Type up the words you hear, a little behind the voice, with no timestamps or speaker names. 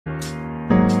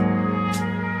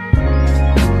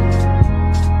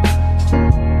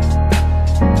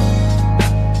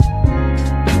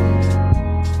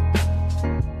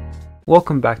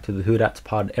Welcome back to the Who Dats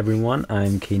Pod, everyone.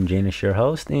 I'm Caden Janish, your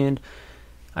host, and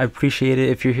I appreciate it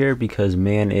if you're here because,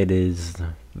 man, it is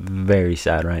very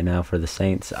sad right now for the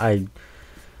Saints. I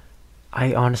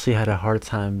honestly had a hard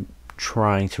time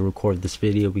trying to record this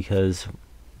video because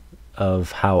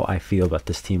of how I feel about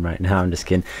this team right now. I'm just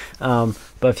kidding. But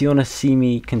if you want to see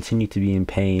me continue to be in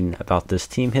pain about this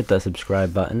team, hit that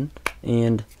subscribe button,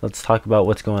 and let's talk about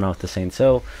what's going on with the Saints.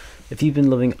 So, if you've been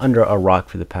living under a rock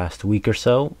for the past week or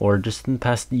so, or just in the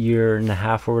past year and a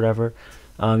half or whatever,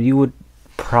 you would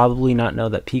probably not know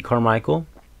that Pete Carmichael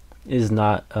is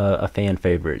not a fan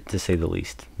favorite, to say the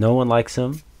least. No one likes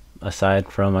him, aside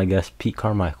from, I guess, Pete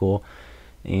Carmichael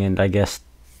and, I guess,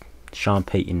 Sean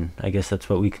Payton. I guess that's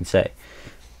what we can say.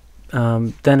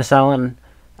 Dennis Allen,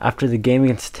 after the game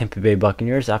against the Tampa Bay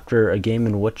Buccaneers, after a game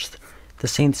in which the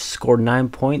Saints scored 9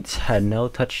 points, had no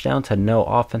touchdowns, had no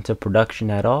offensive production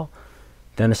at all,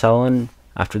 Dennis Allen,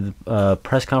 after the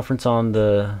press conference on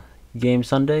the game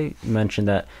Sunday, mentioned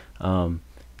that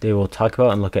they will talk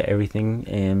about and look at everything,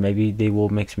 and maybe they will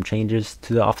make some changes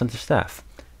to the offensive staff.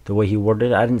 The way he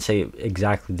worded it, I didn't say it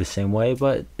exactly the same way,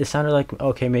 but it sounded like,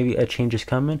 okay, maybe a change is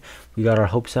coming. We got our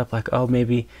hopes up, like, oh,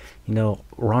 maybe,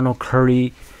 Ronald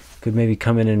Curry could maybe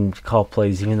come in and call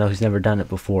plays, even though he's never done it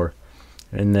before.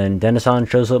 And then Dennis Allen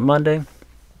shows up Monday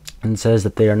and says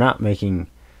that they are not making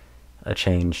a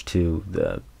change to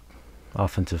the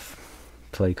offensive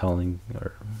play calling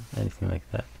or anything like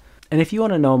that. And if you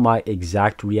want to know my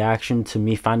exact reaction to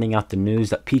me finding out the news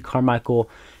that Pete Carmichael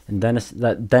and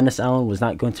Dennis Allen was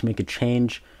not going to make a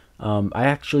change,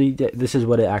 this is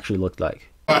what it actually looked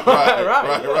like. Right.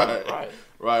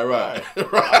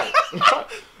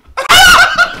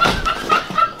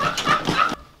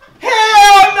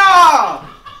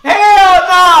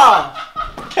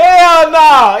 Hell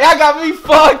no! Y'all got me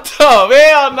fucked up.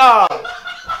 Hell no!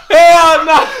 Hell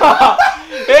no!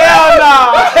 Hell no!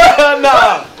 Hell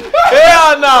no!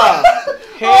 Hell no!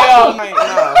 Hell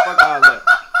no! Fuck all that.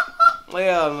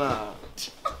 Hell no!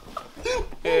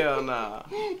 Hell no!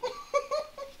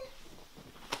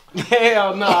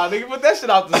 Hell no! Nigga, put that shit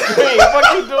off the screen. What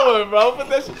you doing, bro? Put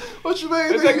that shit. What you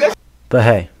mean? But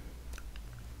hey,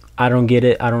 I don't get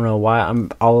it. I don't know why.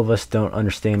 All of us don't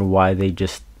understand why they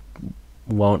just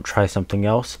won't try something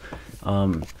else.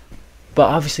 But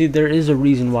obviously there is a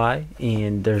reason why,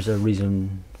 and there's a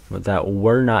reason that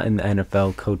we're not in the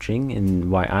NFL coaching, and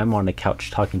why I'm on the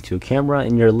couch talking to a camera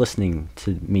and you're listening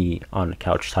to me on the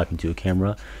couch talking to a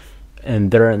camera,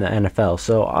 and they're in the NFL.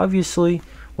 So obviously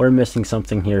we're missing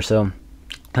something here. So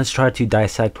let's try to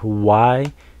dissect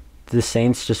why the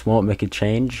Saints just won't make a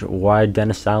change, why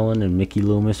Dennis Allen and Mickey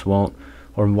Loomis won't,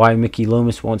 or why Mickey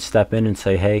Loomis won't step in and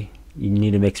say, hey, you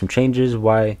need to make some changes.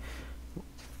 Why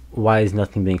is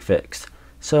nothing being fixed?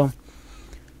 So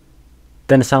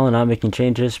Dennis Allen not making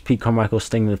changes. Pete Carmichael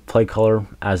staying the play caller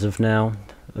as of now,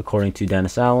 according to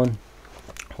Dennis Allen.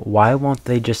 Why won't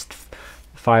they just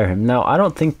fire him? Now, I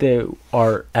don't think they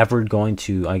are ever going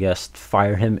to, I guess,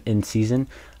 fire him in season.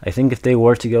 I think if they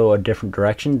were to go a different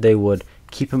direction, they would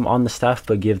keep him on the staff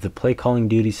but give the play calling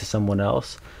duties to someone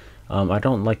else. I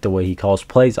don't like the way he calls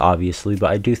plays, obviously,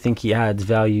 but I do think he adds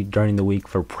value during the week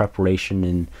for preparation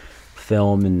and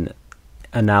film and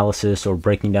analysis, or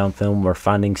breaking down film, or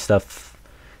finding stuff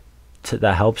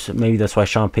that helps. Maybe that's why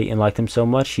Sean Payton liked him so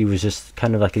much. He was just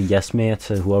kind of like a yes man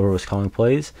to whoever was calling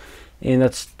plays, and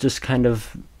that's just kind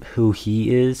of who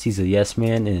he is. He's a yes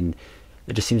man, and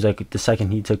it just seems like the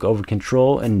second he took over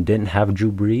control and didn't have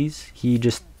Drew Brees, he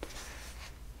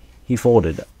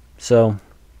folded. So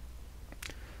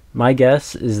my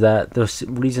guess is that the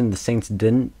reason the Saints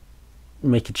didn't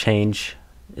make a change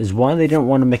is, one, they didn't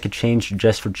want to make a change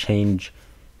just for change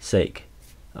sake.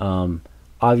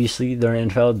 Obviously, they're in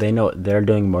NFL. They know what they're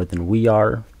doing more than we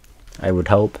are, I would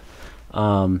hope.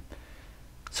 So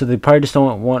they probably just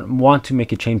don't want to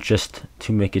make a change just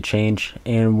to make a change.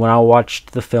 And when I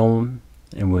watched the film,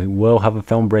 and we will have a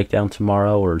film breakdown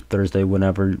tomorrow or Thursday,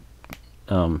 whenever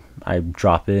I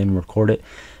drop it and record it,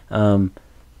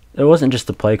 it wasn't just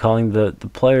the play calling. The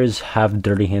players have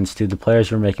dirty hands too. The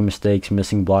players were making mistakes,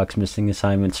 missing blocks, missing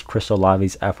assignments. Chris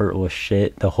Olave's effort was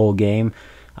shit the whole game.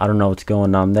 I don't know what's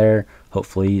going on there.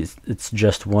 Hopefully it's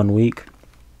just 1 week.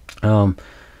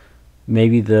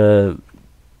 Maybe the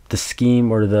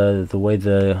scheme or the way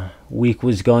the week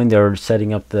was going, they're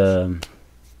setting up the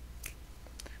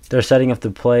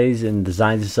plays and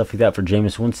designs and stuff like that for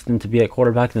Jameis Winston to be at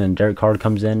quarterback, and then Derek Carr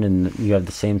comes in and you have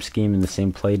the same scheme and the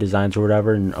same play designs or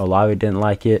whatever, and Olave didn't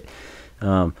like it.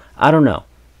 I don't know.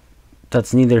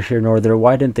 That's neither here nor there.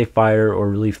 Why didn't they fire or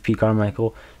relieve Pete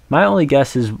Carmichael? My only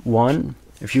guess is, one,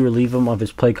 if you relieve him of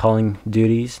his play calling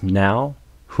duties now,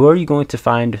 who are you going to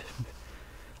find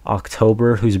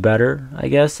October who's better, I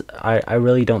guess. I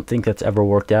really don't think that's ever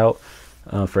worked out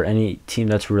for any team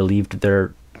that's relieved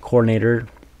their coordinator,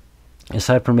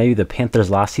 aside from maybe the Panthers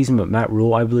last season, but Matt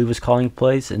Rule, I believe, was calling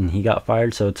plays, and he got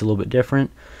fired, so it's a little bit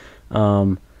different.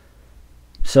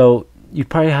 So you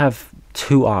probably have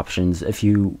two options if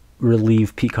you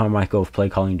relieve Pete Carmichael of play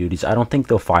calling duties. I don't think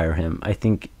they'll fire him. I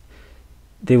think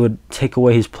they would take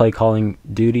away his play calling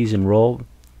duties and role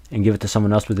and give it to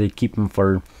someone else, but they'd keep him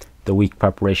for the week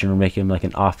preparation or make him like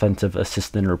an offensive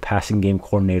assistant or passing game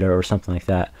coordinator or something like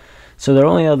that. So their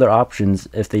only other options,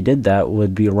 if they did that,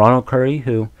 would be Ronald Curry,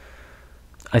 who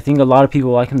I think a lot of people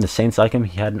like him. The Saints like him.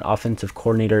 He had an offensive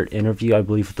coordinator interview, I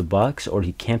believe, with the Bucks, or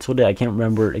he canceled it. I can't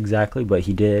remember exactly, but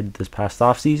he did this past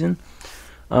offseason.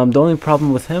 The only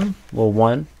problem with him, well,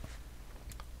 one,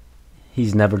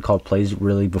 he's never called plays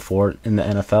really before in the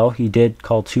NFL. He did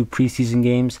call 2 preseason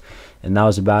games, and that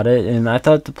was about it. And I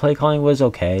thought the play calling was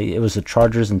okay. It was the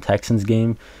Chargers and Texans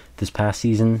game this past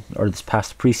season, or this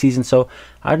past preseason, so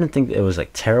I didn't think it was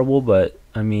like terrible, but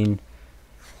I mean,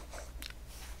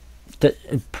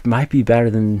 it might be better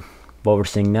than what we're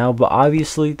seeing now, but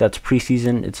obviously that's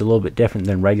preseason. It's a little bit different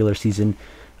than regular season.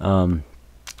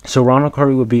 So Ronald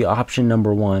Curry would be option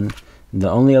number 1.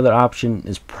 The only other option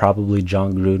is probably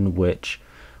John Gruden, which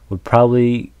would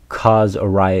probably cause a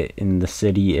riot in the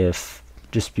city if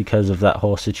just because of that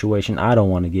whole situation. I don't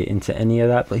want to get into any of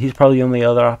that, but he's probably the only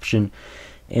other option.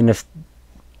 And if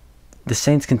the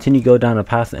Saints continue to go down a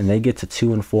path and they get to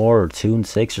 2-4 or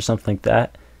 2-6 or something like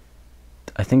that,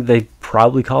 I think they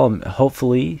probably call him.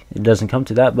 Hopefully it doesn't come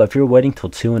to that, but if you're waiting till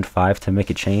 2-5 to make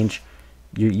a change,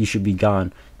 you should be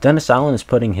gone. Dennis Allen is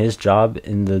putting his job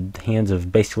in the hands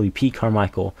of basically Pete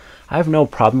Carmichael. I have no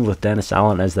problem with Dennis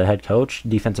Allen as the head coach,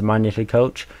 defensive-minded head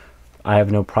coach. I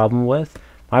have no problem with.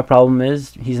 My problem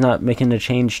is he's not making a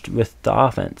change with the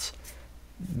offense.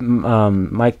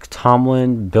 Mike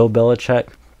Tomlin, Bill Belichick,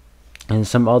 and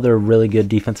some other really good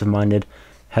defensive-minded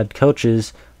head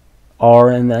coaches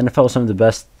are in the NFL. Some of the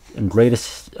best and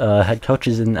greatest head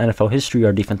coaches in NFL history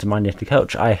are defensive-minded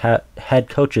head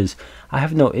coaches. I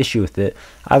have no issue with it.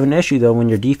 I have an issue, though, when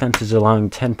your defense is allowing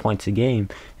 10 points a game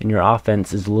and your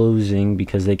offense is losing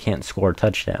because they can't score a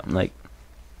touchdown. Like,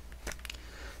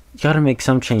 you got to make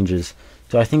some changes.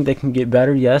 So I think they can get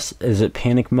better, yes. Is it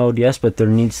panic mode? Yes, but there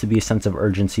needs to be a sense of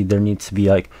urgency. There needs to be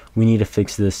like, we need to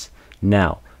fix this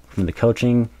now. From the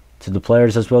coaching to the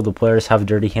players as well. The players have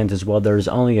dirty hands as well. There's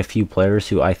only a few players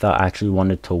who I thought actually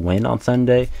wanted to win on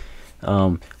Sunday.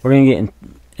 We're going to get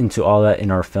into all that in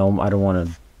our film. I don't want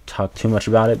to talk too much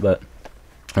about it, but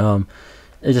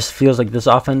it just feels like this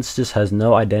offense just has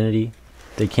no identity.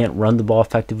 They can't run the ball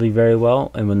effectively very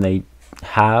well, and when they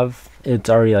have, it's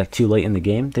already like too late in the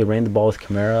game. They ran the ball with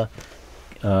Kamara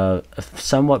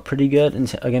somewhat pretty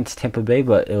good against Tampa Bay,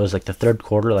 but it was like the third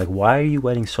quarter. Like, why are you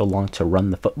waiting so long to run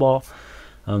the football?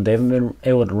 They haven't been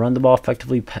able to run the ball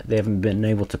effectively. They haven't been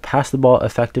able to pass the ball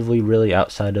effectively, really,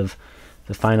 outside of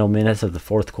the final minutes of the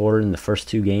fourth quarter in the first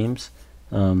 2 games.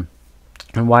 And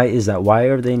why is that? Why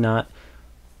are they not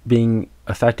being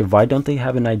effective? Why don't they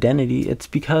have an identity? It's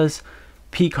because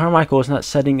Pete Carmichael is not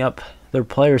setting up their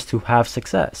players to have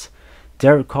success.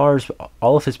 Derek Carr's,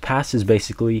 all of his passes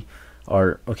basically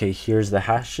are, okay, here's the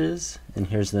hashes and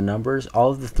here's the numbers. All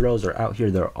of the throws are out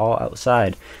here. They're all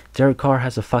outside. Derek Carr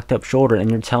has a fucked up shoulder, and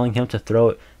you're telling him to throw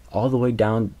it all the way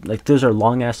down. Like, those are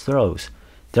long-ass throws.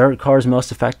 Derek Carr is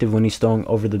most effective when he's throwing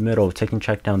over the middle, taking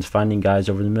checkdowns, finding guys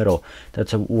over the middle.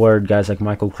 That's a word guys like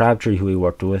Michael Crabtree, who he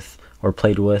worked with or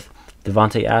played with,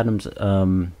 Devontae Adams,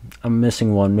 I'm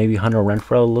missing one, maybe Hunter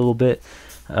Renfrow a little bit.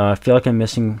 I feel like I'm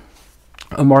missing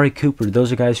Amari Cooper.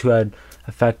 Those are guys who had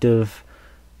effective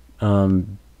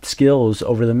skills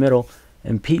over the middle,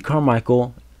 and Pete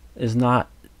Carmichael is not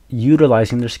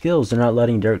utilizing their skills. They're not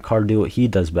letting Derek Carr do what he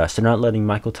does best. They're not letting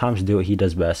Michael Thomas do what he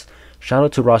does best. Shout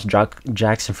out to Ross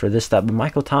Jackson for this stat, but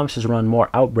Michael Thomas has run more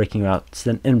out-breaking routes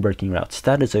than in-breaking routes.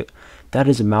 That is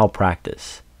a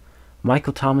malpractice.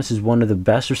 Michael Thomas is one of the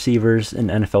best receivers in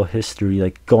NFL history,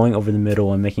 like going over the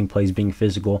middle and making plays, being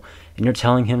physical, and you're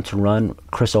telling him to run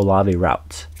Chris Olave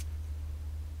routes.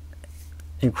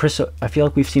 And I feel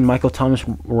like we've seen Michael Thomas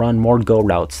run more go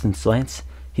routes than slants.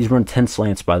 He's run 10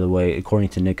 slants, by the way, according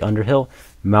to Nick Underhill.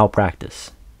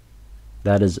 Malpractice.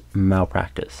 That is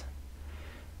malpractice.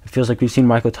 It feels like we've seen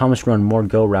Michael Thomas run more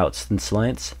go routes than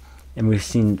slants, and we've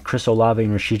seen Chris Olave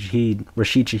and Rashid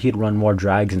Shaheed run more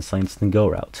drags and slants than go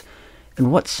routes. In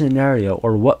what scenario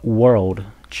or what world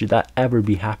should that ever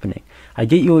be happening? I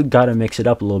get you gotta mix it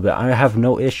up a little bit. I have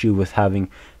no issue with having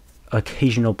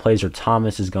occasional plays where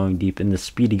Thomas is going deep and the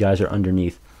speedy guys are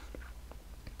underneath.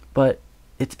 But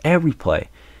it's every play.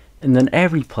 And then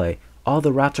every play, All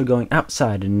the routes are going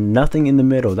outside and nothing in the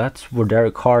middle. That's where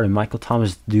Derek Carr and Michael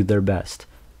Thomas do their best.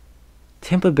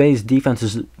 Tampa Bay's defense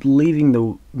is leaving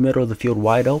the middle of the field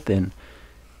wide open,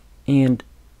 and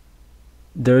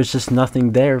there's just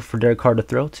nothing there for Derek Carr to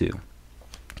throw to.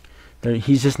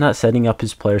 He's just not setting up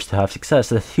his players to have success.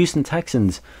 The Houston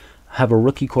Texans have a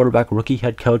rookie quarterback, rookie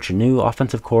head coach, a new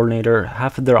offensive coordinator.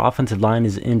 Half of their offensive line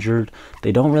is injured.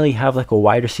 They don't really have like a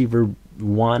wide receiver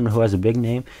one who has a big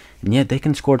name, and yet they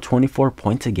can score 24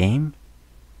 points a game.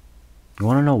 You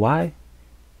want to know why?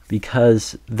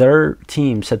 Because their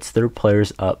team sets their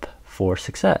players up for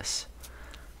success.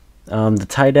 The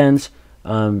tight ends,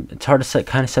 it's hard to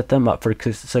kind of set them up for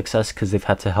success because they've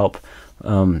had to help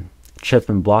chip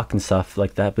and block and stuff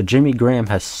like that. But Jimmy Graham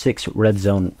has 6 red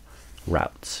zone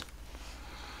routes.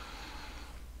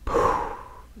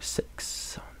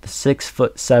 6. The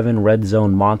 6'7" red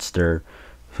zone monster,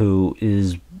 who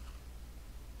is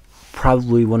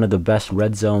probably one of the best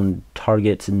red zone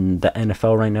targets in the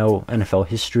NFL right now, NFL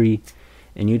history,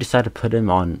 and you decide to put him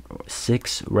on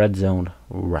 6 red zone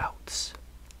routes.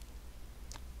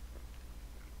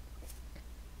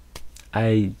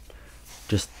 I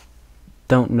just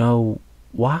don't know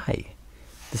why.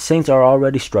 The Saints are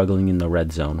already struggling in the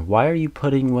red zone. Why are you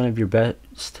putting one of your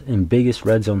best and biggest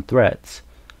red zone threats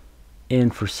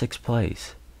in for 6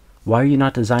 plays? Why are you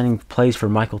not designing plays for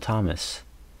Michael Thomas?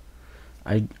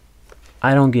 I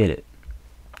don't get it.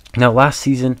 Now, last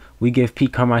season, we gave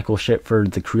Pete Carmichael shit for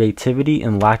the creativity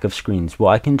and lack of screens. Well,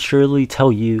 I can surely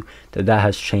tell you that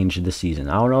has changed this season.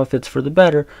 I don't know if it's for the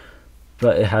better,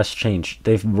 but it has changed.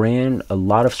 They've ran a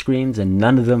lot of screens, and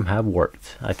none of them have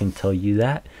worked. I can tell you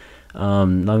that. Let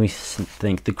me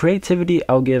think. The creativity,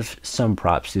 I'll give some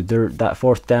props to. That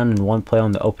 4th down and 1 play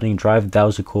on the opening drive, that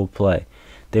was a cool play.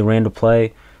 They ran a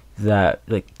play that,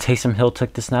 like, Taysom Hill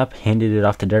took the snap, handed it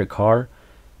off to Derek Carr,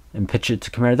 and pitched it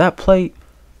to Kamara. That play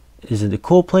is a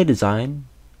cool play design,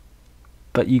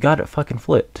 but you got it fucking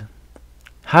flipped.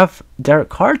 Have Derek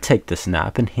Carr take the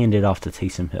snap and hand it off to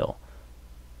Taysom Hill.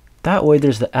 That way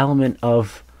there's the element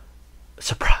of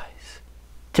surprise.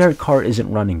 Derek Carr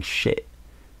isn't running shit.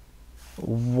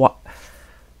 What?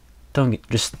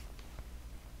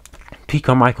 Pete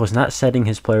Carmichael is not setting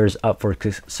his players up for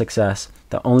success.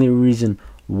 The only reason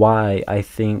why I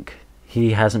think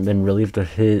he hasn't been relieved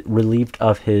of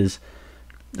his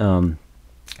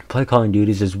play calling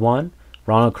duties is, one,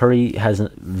 Ronald Curry has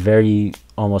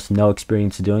almost no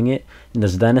experience doing it. And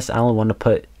does Dennis Allen want to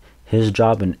put his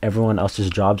job and everyone else's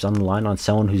jobs on the line on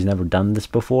someone who's never done this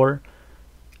before?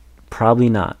 Probably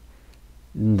not.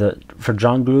 For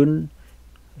John Gruden,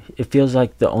 it feels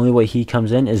like the only way he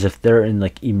comes in is if they're in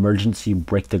like emergency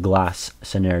break the glass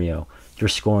scenario. You're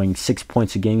scoring 6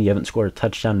 points a game. You haven't scored a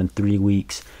touchdown in 3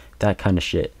 weeks. That kind of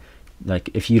shit.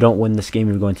 Like, if you don't win this game,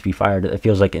 you're going to be fired. It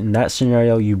feels like in that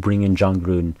scenario, you bring in John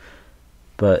Gruden.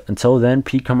 But until then,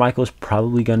 Pete Carmichael is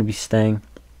probably going to be staying.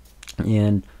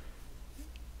 And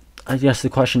I guess the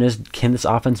question is, can this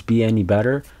offense be any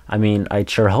better? I mean, I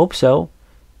sure hope so.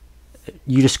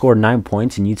 You just scored 9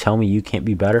 points and you tell me you can't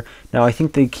be better. Now, I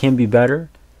think they can be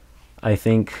better. I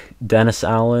think Dennis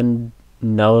Allen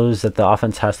knows that the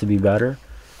offense has to be better.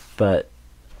 But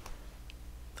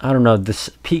I don't know.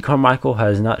 This Pete Carmichael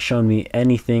has not shown me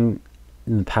anything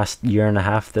in the past year and a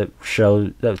half that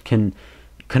can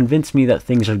convince me that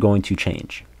things are going to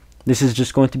change. This is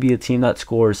just going to be a team that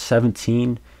scores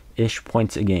 17-ish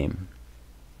points a game.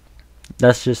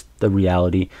 That's just the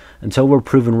reality. Until we're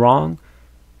proven wrong,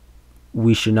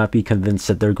 we should not be convinced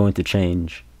that they're going to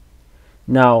change.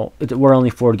 Now, we're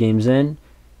only 4 games in.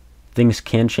 Things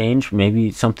can change.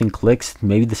 Maybe something clicks.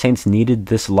 Maybe the Saints needed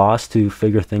this loss to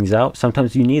figure things out.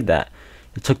 Sometimes you need that.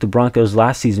 It took the Broncos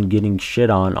last season getting shit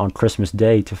on Christmas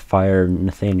Day to fire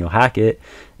Nathaniel Hackett,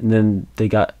 and then they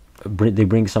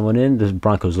bring someone in. The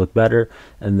Broncos look better,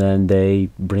 and then they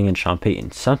bring in Sean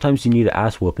Payton. Sometimes you need an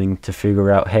ass whooping to figure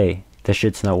out, hey, this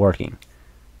shit's not working.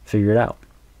 Figure it out.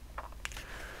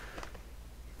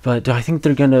 But do I think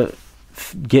they're gonna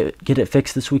get it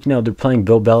fixed this week? No, they're playing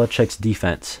Bill Belichick's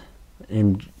defense,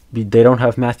 and they don't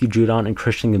have Matthew Judon and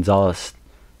Christian Gonzalez.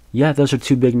 Yeah, those are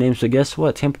 2 big names, but guess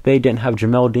what? Tampa Bay didn't have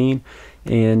Jamel Dean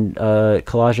and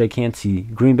Kalaje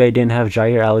Cansey. Green Bay didn't have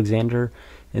Jair Alexander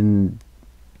and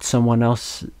someone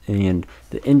else. And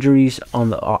the injuries on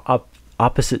the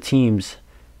opposite teams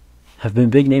have been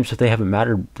big names, but they haven't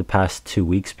mattered the past 2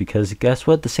 weeks because guess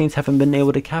what? The Saints haven't been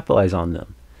able to capitalize on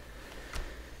them.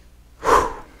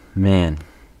 Whew, man,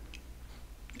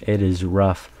 it is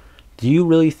rough. Do you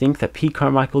really think that Pete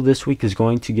Carmichael this week is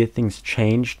going to get things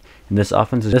changed and this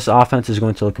offense is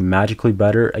going to look magically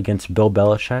better against Bill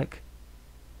Belichick?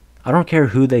 I don't care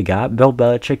who they got. Bill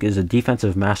Belichick is a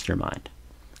defensive mastermind.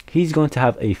 He's going to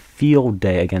have a field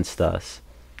day against us.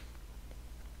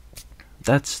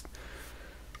 Do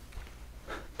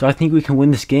I think we can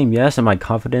win this game? Yes. Am I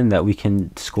confident that we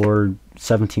can score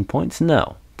 17 points?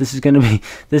 No. This game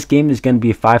is going to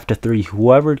be a 5-3.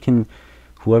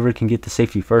 Whoever can get the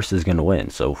safety first is going to win.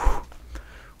 So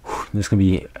this is going to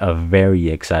be a very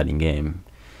exciting game.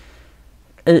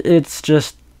 It's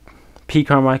just Pete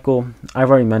Carmichael. I've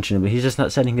already mentioned it, but he's just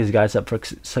not setting his guys up for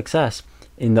success.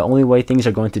 And the only way things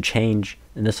are going to change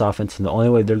in this offense, and the only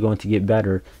way they're going to get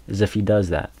better, is if he does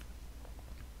that.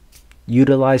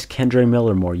 Utilize Kendre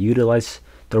Miller more. Utilize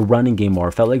the running game more.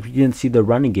 It felt like we didn't see the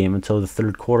running game until the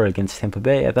third quarter against Tampa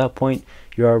Bay. At that point,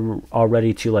 you're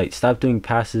already too late. Stop doing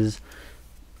passes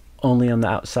only on the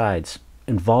outsides.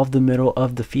 Involve the middle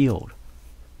of the field.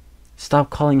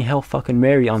 Stop calling Hail fucking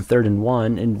Mary on 3rd and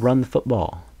 1 and run the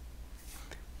football.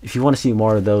 If you want to see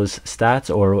more of those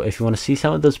stats, or if you want to see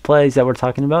some of those plays that we're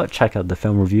talking about, check out the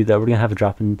film review that we're going to have a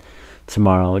drop in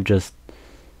tomorrow. Just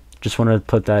want to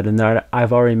put that in there.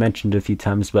 I've already mentioned it a few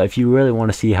times, but if you really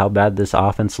want to see how bad this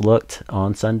offense looked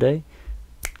on Sunday,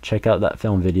 check out that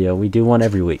film video. We do one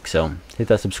every week, so hit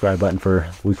that subscribe button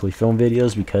for weekly film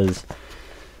videos, because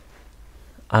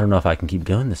I don't know if I can keep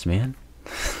doing this, man.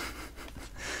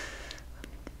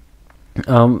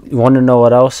 You want to know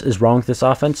what else is wrong with this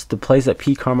offense? The plays that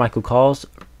Pete Carmichael calls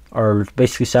are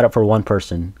basically set up for one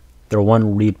person. They're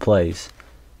one read plays.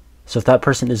 So if that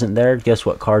person isn't there, guess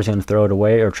what? Carr's going to throw it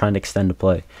away or try and extend the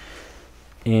play.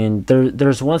 And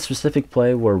there's one specific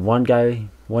play where Olave,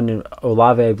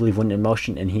 I believe, went in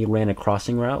motion, and he ran a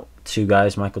crossing route. Two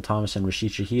guys, Michael Thomas and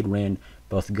Rashid Shaheed, ran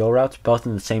both go routes, both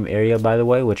in the same area, by the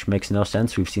way, which makes no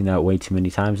sense. We've seen that way too many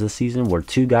times this season, where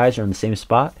two guys are in the same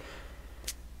spot.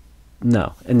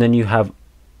 No. And then you have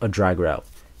a drag route.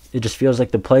 It just feels like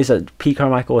the plays that Pete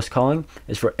Carmichael was calling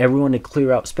is for everyone to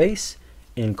clear out space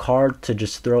and Carr to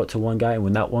just throw it to one guy. And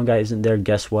when that one guy isn't there,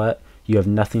 guess what? You have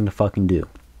nothing to fucking do.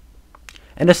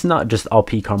 And it's not just all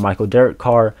Pete Carmichael. Derek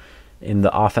Carr in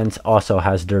the offense also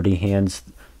has dirty hands.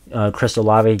 Chris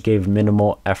Olave gave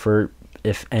minimal effort,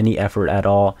 if any effort at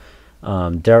all.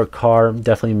 Derek Carr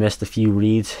definitely missed a few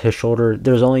reads. His shoulder,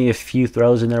 there's only a few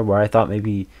throws in there where I thought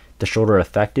maybe the shoulder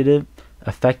affected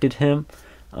him.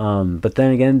 But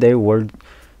then again, they were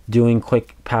doing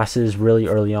quick passes really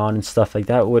early on and stuff like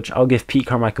that, which I'll give Pete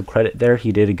Carmichael credit there.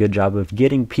 He did a good job of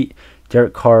getting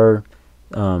Derek Carr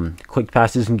quick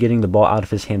passes and getting the ball out of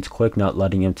his hands quick, not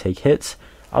letting him take hits.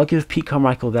 I'll give Pete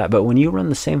Carmichael that. But when you run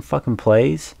the same fucking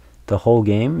plays the whole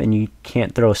game and you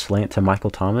can't throw a slant to Michael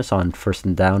Thomas on 1st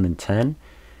and down and 10,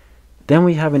 then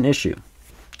we have an issue.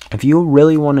 If you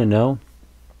really want to know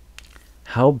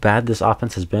how bad this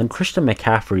offense has been, Christian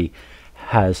McCaffrey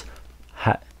had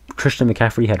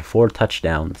 4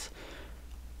 touchdowns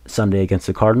Sunday against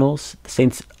the Cardinals. The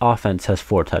Saints offense has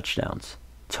 4 touchdowns.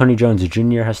 Tony Jones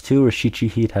Jr. has 2, Rashid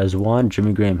Shaheed has 1,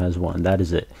 Jimmy Graham has 1. That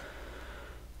is it.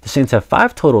 The Saints have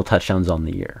 5 total touchdowns on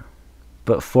the year,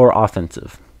 but 4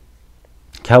 offensive.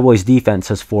 Cowboys defense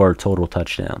has 4 total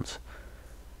touchdowns.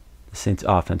 The Saints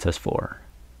offense has 4.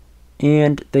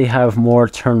 And they have more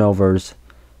turnovers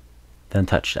than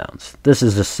touchdowns. This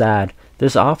is just sad.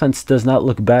 This offense does not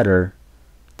look better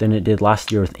than it did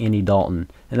last year with Andy Dalton.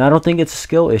 And I don't think it's a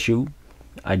skill issue.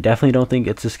 I definitely don't think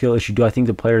it's a skill issue. Do I think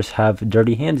the players have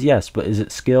dirty hands? Yes. But is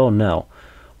it skill? No.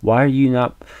 Why are you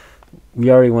not...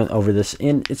 We already went over this.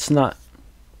 And it's not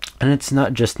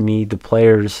just me. The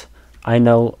players... I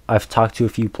know I've talked to a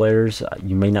few players.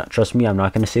 You may not trust me. I'm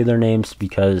not going to say their names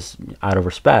because out of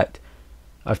respect.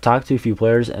 I've talked to a few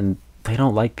players and they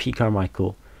don't like Pete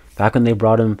Carmichael. Back when they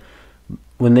brought him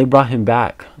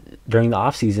back during the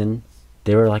offseason,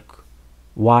 they were like,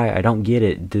 why? I don't get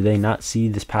it. Do they not see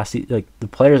this past season? Like, the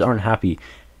players aren't happy.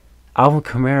 Alvin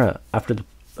Kamara, after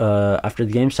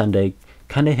the game Sunday,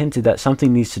 kind of hinted that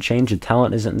something needs to change. The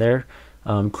talent isn't there.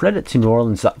 Credit to New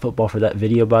Orleans football for that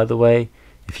video, by the way.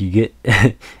 If you get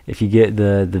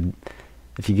the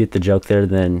joke there,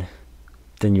 then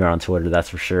you're on Twitter. That's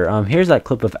for sure. Here's that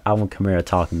clip of Alvin Kamara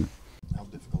talking. How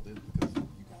difficult is it because you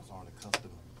guys aren't accustomed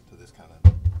to this kind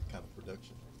of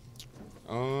production?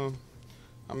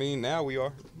 I mean, now we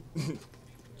are.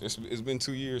 It's been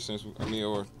 2 years since,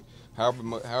 or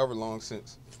however long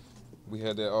since we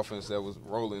had that offense that was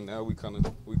rolling. Now we kind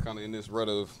of in this rut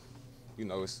of,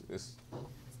 it's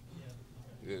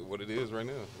what it is right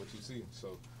now, what you see.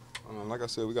 So, like I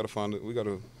said, we got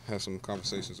to have some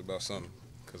conversations about something,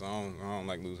 because I don't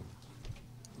like losing.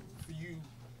 For you,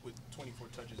 with 24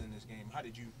 touches in this game, how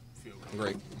did you feel?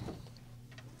 Great.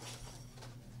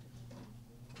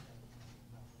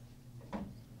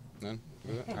 None.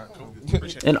 All right, cool.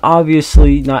 Appreciate it. And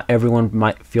obviously, not everyone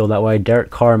might feel that way. Derek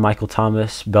Carr and Michael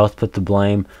Thomas both put the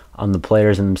blame on the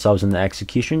players and themselves in the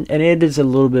execution, and it is a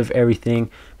little bit of everything.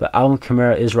 But Alvin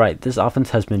Kamara is right. This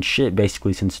offense has been shit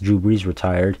basically since Drew Brees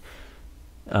retired.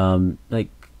 Like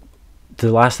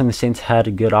the last time the Saints had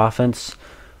a good offense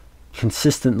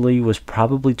consistently was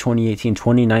probably 2018.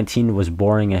 2019 was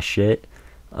boring as shit.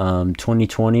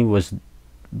 2020 was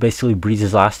basically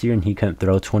Brees' last year, and he couldn't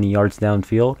throw 20 yards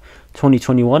downfield.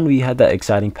 2021, we had that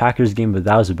exciting Packers game, but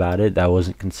that was about it. That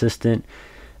wasn't consistent.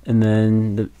 And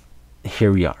then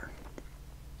here we are.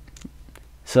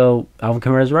 So Alvin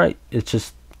Kamara is right. It's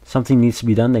just something needs to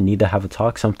be done. They need to have a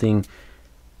talk. Something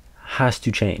has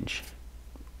to change.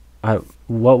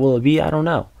 What will it be? I don't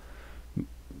know.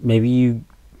 Maybe you,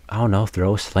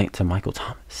 throw a slant to Michael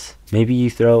Thomas. Maybe you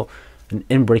throw an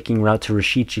in-breaking route to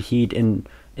Rashid Shaheed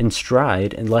in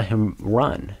stride and let him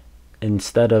run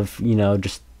instead of,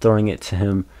 just throwing it to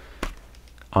him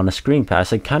on a screen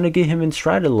pass. Like, kind of get him in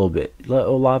stride a little bit. Let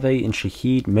Olave and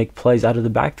Shaheed make plays out of the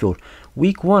backfield.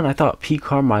 Week 1, I thought Pete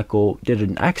Carmichael did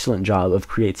an excellent job of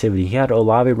creativity. He had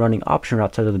Olave running option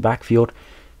routes out of the backfield.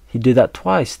 He did that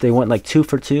twice. They went like 2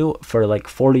 for 2 for like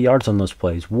 40 yards on those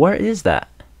plays. Where is that?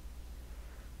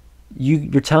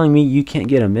 You're telling me you can't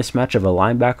get a mismatch of a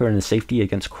linebacker and a safety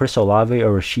against Chris Olave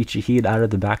or Rashid Shaheed out of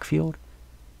the backfield?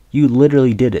 You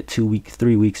literally did it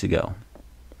 3 weeks ago.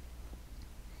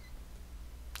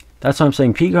 That's what I'm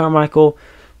saying. Pete Carmichael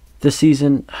this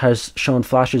season has shown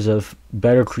flashes of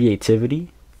better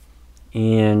creativity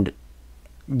and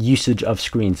usage of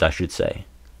screens, I should say.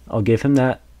 I'll give him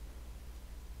that.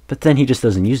 But then he just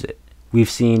doesn't use it. We've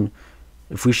seen,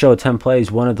 if we show 10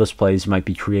 plays, one of those plays might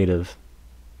be creative.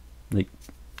 Like,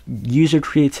 use your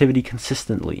creativity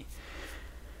consistently.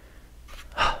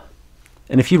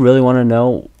 And if you really want to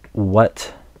know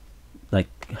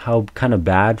how kind of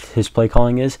bad his play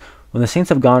calling is, when the Saints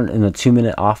have gone in a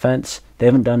 2-minute offense, they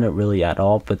haven't done it really at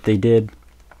all, but they did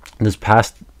this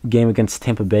past game against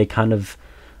Tampa Bay kind of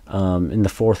in the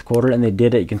fourth quarter, and they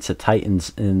did it against the Titans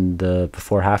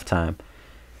before halftime.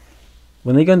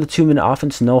 When they go in the 2-minute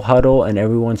offense, no huddle, and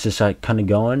everyone's just like kind of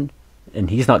going, and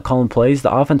he's not calling plays,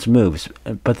 the offense moves.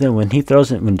 But then when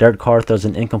Derek Carr throws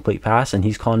an incomplete pass and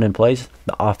he's calling in plays,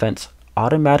 the offense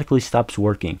automatically stops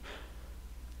working.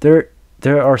 There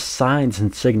are signs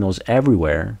and signals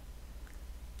everywhere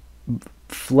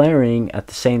flaring at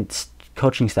the Saints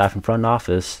coaching staff and front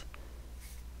office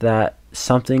that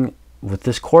something with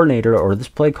this coordinator or this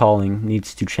play calling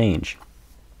needs to change.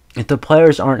 If the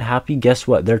players aren't happy, guess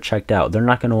what? They're checked out. They're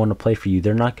not going to want to play for you.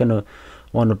 They're not going to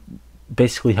want to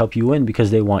basically help you win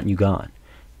because they want you gone.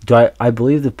 I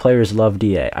believe the players love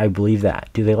DA. I believe that.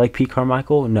 Do they like Pete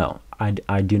Carmichael? No, I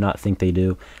do not think they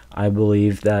do. I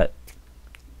believe that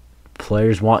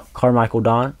players want Carmichael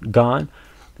gone,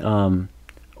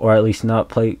 or at least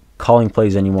not calling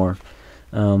plays anymore.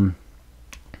 It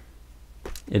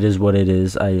is what it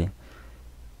is.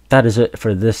 That is it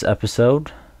for this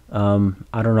episode.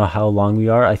 I don't know how long we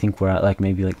are. I think we're at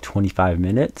maybe 25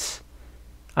 minutes.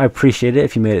 I appreciate it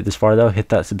if you made it this far, though. Hit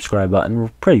that subscribe button. We're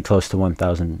pretty close to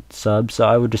 1,000 subs, so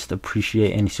I would just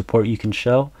appreciate any support you can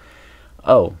show.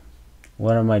 Oh,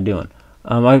 what am I doing?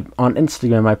 On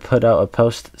Instagram, I put out a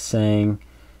post saying,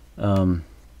 drop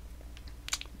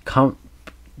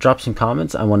some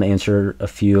comments. I want to answer a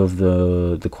few of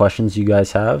the questions you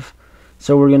guys have.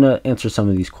 So we're going to answer some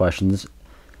of these questions.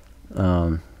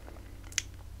 A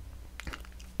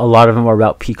lot of them are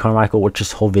about Pete Carmichael, which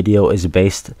this whole video is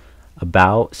based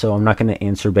about. So I'm not going to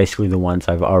answer basically the ones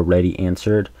I've already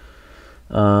answered.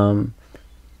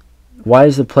 Why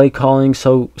is the play calling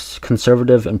so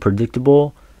conservative and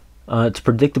predictable? It's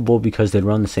predictable because they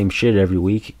run the same shit every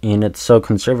week, and it's so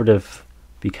conservative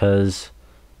because,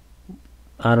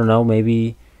 I don't know,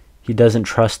 maybe he doesn't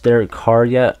trust Derek Carr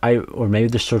yet, or maybe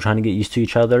they're still trying to get used to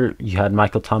each other. You had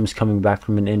Michael Thomas coming back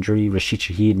from an injury. Rashid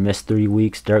Shaheed missed 3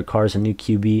 weeks. Derek Carr's a new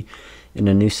QB in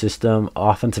a new system.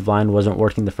 Offensive line wasn't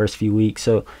working the first few weeks.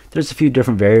 So there's a few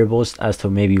different variables as to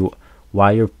maybe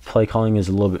why your play calling is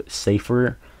a little bit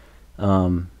safer.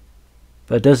 But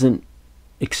it doesn't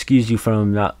excuse you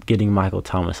from not getting Michael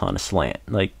Thomas on a slant.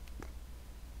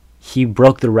 He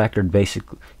broke the record,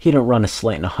 basically. He didn't run a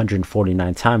slant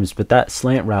 149 times, but that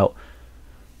slant route,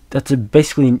 that's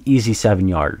basically an easy 7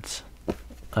 yards.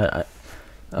 Let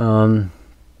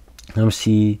me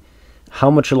see. How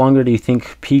much longer do you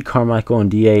think Pete Carmichael and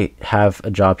DA have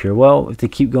a job here? Well, if they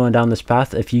keep going down this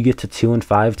path, if you get to 2-5,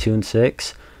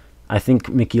 2-6, I think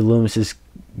Mickey Loomis is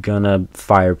going to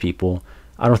fire people.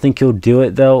 I don't think he'll do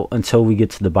it, though, until we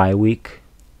get to the bye week.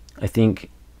 I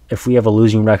think if we have a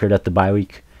losing record at the bye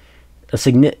week,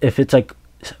 if it's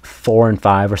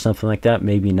 4-5 or something like that,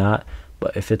 maybe not.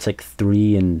 But if it's like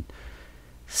 3-6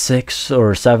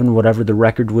 or 7, whatever the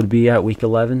record would be at week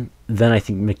 11, then I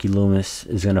think Mickey Loomis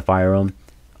is going to fire him.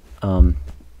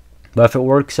 But if it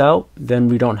works out, then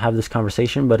we don't have this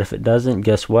conversation. But if it doesn't,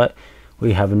 guess what?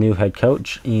 We have a new head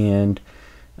coach and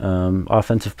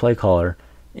offensive play caller.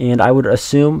 And I would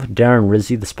assume Darren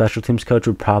Rizzi, the special teams coach,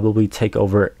 would probably take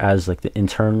over as like the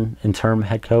interim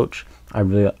head coach. I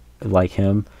really like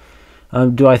him.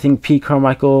 Do I think Pete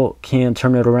Carmichael can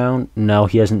turn it around? No,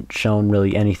 he hasn't shown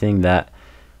really anything that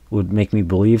would make me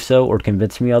believe so or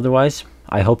convince me otherwise.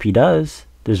 I hope he does.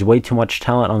 There's way too much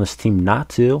talent on this team not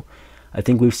to. I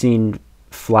think we've seen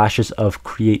flashes of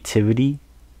creativity,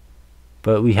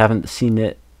 but we haven't seen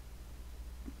it.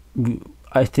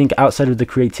 I think outside of the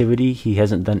creativity, he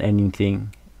hasn't done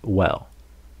anything well.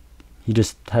 He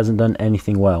just hasn't done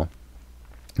anything well.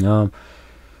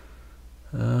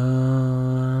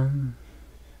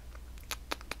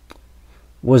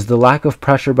 Was the lack of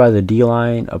pressure by the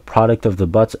D-line a product of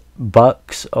the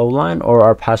Bucks O-line or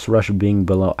our pass rush being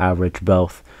below average?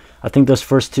 Both. I think those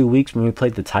first 2 weeks when we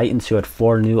played the Titans, who had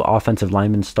 4 new offensive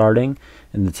linemen starting,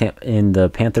 and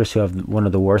the Panthers, who have one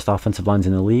of the worst offensive lines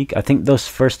in the league, I think those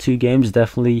first 2 games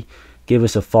definitely gave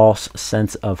us a false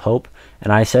sense of hope.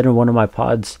 And I said in one of my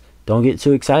pods, don't get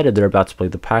too excited. They're about to play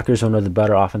the Packers, one of the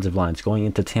better offensive lines. Going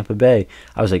into Tampa Bay,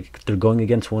 I was like, they're going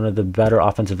against one of the better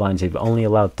offensive lines. They've only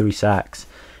allowed 3 sacks.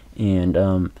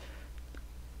 And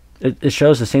it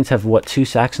shows the Saints have, 2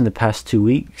 sacks in the past 2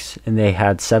 weeks, and they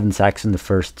had 7 sacks in the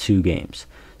first 2 games.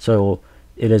 So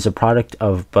it is a product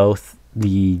of both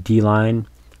the D-line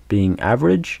being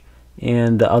average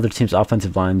and the other team's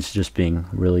offensive lines just being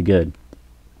really good.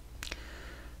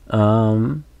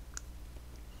 I'm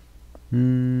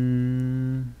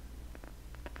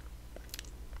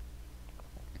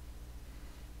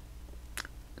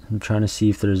trying to see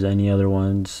if there's any other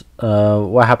ones.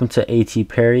 What happened to A.T.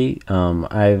 Perry?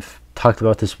 I've talked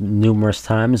about this numerous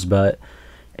times, but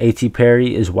A.T.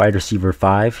 Perry is wide receiver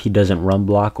 5. He doesn't run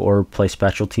block or play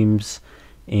special teams.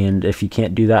 And if you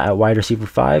can't do that at wide receiver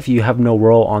 5, you have no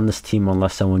role on this team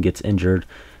unless someone gets injured.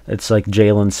 It's like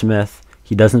Jalen Smith.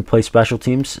 He doesn't play special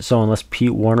teams, so unless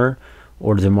Pete Warner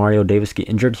or Demario Davis get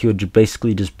injured, he would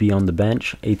basically just be on the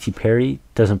bench. A.T. Perry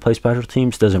doesn't play special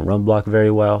teams, doesn't run block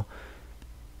very well.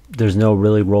 There's no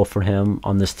really role for him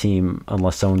on this team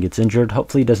unless someone gets injured.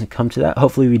 Hopefully it doesn't come to that.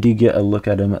 Hopefully we do get a look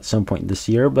at him at some point this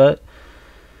year, but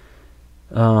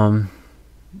I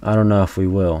don't know if we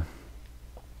will.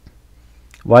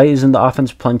 Why isn't the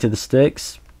offense playing to the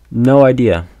sticks? No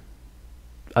idea.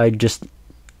 We're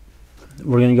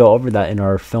going to go over that in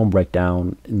our film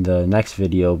breakdown in the next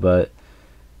video, but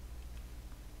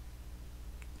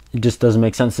it just doesn't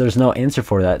make sense. There's no answer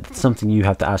for that. It's something you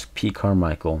have to ask Pete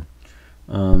Carmichael.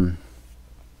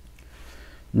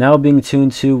 Now being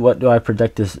tuned to what do I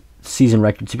predict this season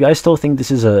record to be? I still think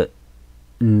this is a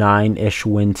 9-ish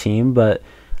win team, but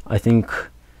I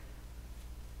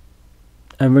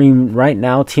mean, right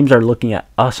now teams are looking at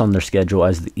us on their schedule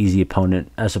as the easy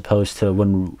opponent, as opposed to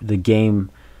when the game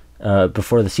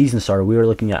before the season started, we were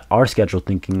looking at our schedule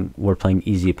thinking we're playing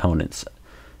easy opponents.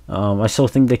 I still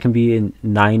think they can be a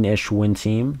 9-ish win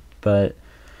team, but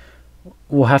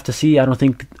we'll have to see. I don't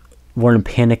think we're in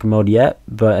panic mode yet,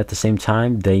 but at the same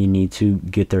time, they need to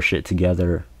get their shit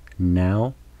together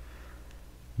now.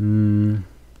 When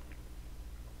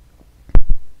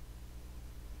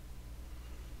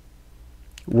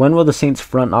will the Saints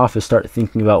front office start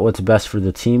thinking about what's best for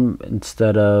the team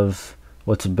instead of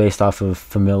what's based off of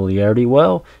familiarity?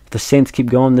 Well, if the Saints keep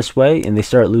going this way and they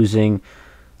start losing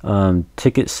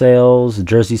ticket sales,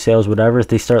 jersey sales, whatever, if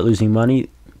they start losing money,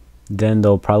 then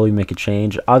they'll probably make a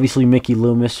change. Obviously, Mickey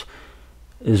Loomis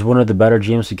is one of the better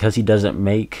GMs because he doesn't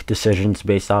make decisions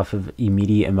based off of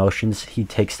immediate emotions. He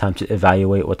takes time to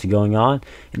evaluate what's going on,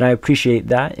 and I appreciate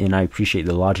that, and I appreciate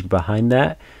the logic behind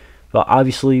that. But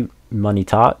obviously, money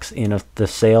talks, and if the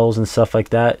sales and stuff like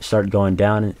that start going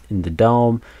down in the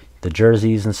dome, the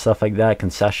jerseys and stuff like that,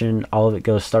 concession, all of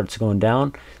it starts going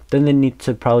down, then they need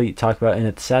to probably talk about, and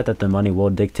it's sad that the money will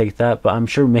dictate that, but I'm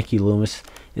sure Mickey Loomis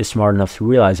is smart enough to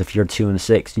realize if you're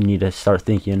 2-6, you need to start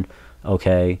thinking,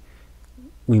 okay,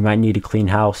 we might need a clean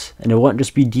house. And it wouldn't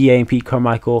just be DA and Pete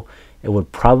Carmichael, it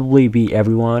would probably be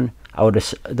everyone.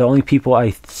 The only people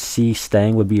I see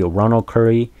staying would be Ronald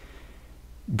Curry,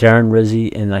 Darren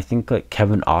Rizzi, and I think like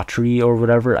Kevin Autry or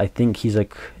whatever. I think he's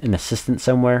like an assistant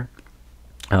somewhere.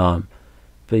 But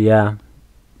yeah,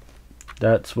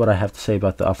 that's what I have to say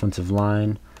about the offensive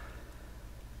line.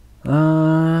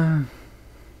 How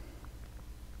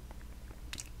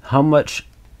much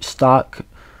stock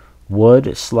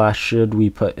should we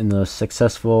put in the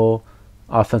successful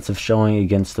offensive showing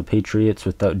against the Patriots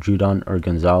without Judon or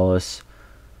Gonzalez?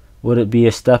 Would it be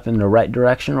a step in the right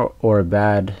direction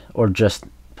or just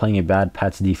playing a bad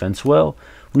Pats defense? Well,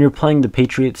 when you're playing the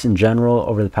Patriots in general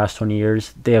over the past 20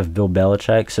 years, they have Bill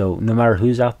Belichick, so no matter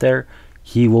who's out there,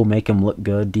 he will make them look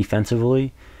good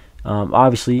defensively.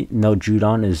 Obviously, no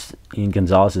Judon and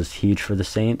Gonzalez is huge for the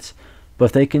Saints,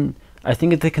 but I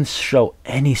think if they can show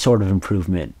any sort of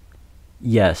improvement,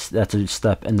 yes, that's a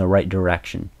step in the right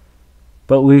direction.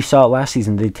 But we saw it last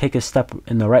season. They take a step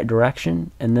in the right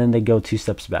direction, and then they go 2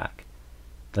 steps back.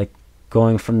 Like,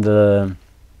 going from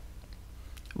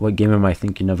what game am I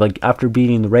thinking of? Like, after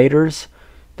beating the Raiders,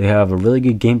 they have a really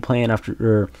good game plan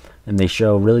and they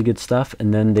show really good stuff,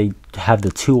 and then they have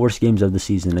the 2 worst games of the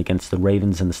season against the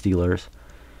Ravens and the Steelers.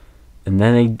 And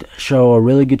then they show a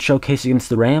really good showcase against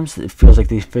the Rams. It feels like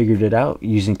they figured it out,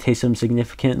 using Taysom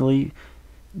significantly.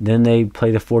 Then they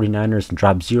play the 49ers and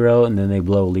drop 0, and then they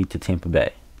blow a lead to Tampa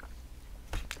Bay.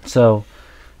 So,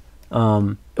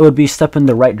 it would be a step in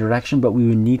the right direction, but we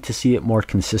would need to see it more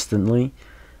consistently.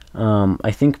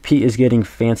 I think Pete is getting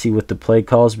fancy with the play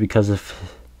calls because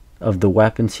of the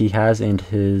weapons he has and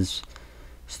his ...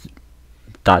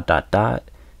 but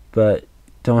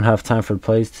don't have time for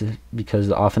plays because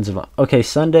the offensive... Okay,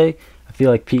 Sunday, I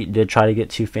feel like Pete did try to get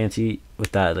too fancy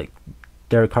with that, like,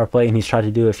 Derek Carr play, and he's tried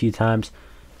to do it a few times.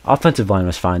 Offensive line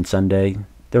was fine Sunday.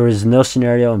 There was no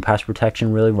scenario in pass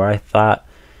protection, really, where I thought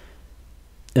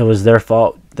it was their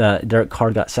fault that Derek Carr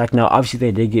got sacked. Now, obviously,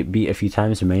 they did get beat a few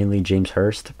times, mainly James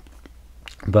Hurst.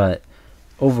 But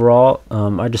overall,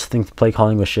 I just think the play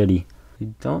calling was shitty. I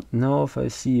don't know if I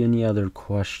see any other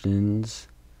questions.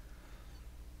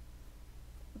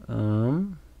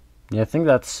 Yeah, I think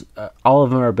that's all of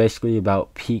them are basically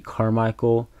about Pete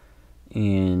Carmichael,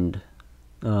 and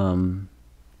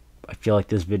I feel like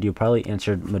this video probably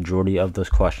answered majority of those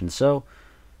questions. So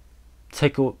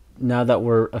now that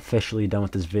we're officially done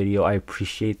with this video, I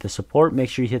appreciate the support. Make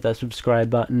sure you hit that subscribe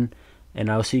button, and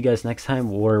I will see you guys next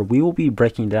time, where we will be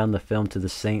breaking down the film to the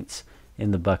Saints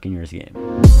in the Buccaneers game.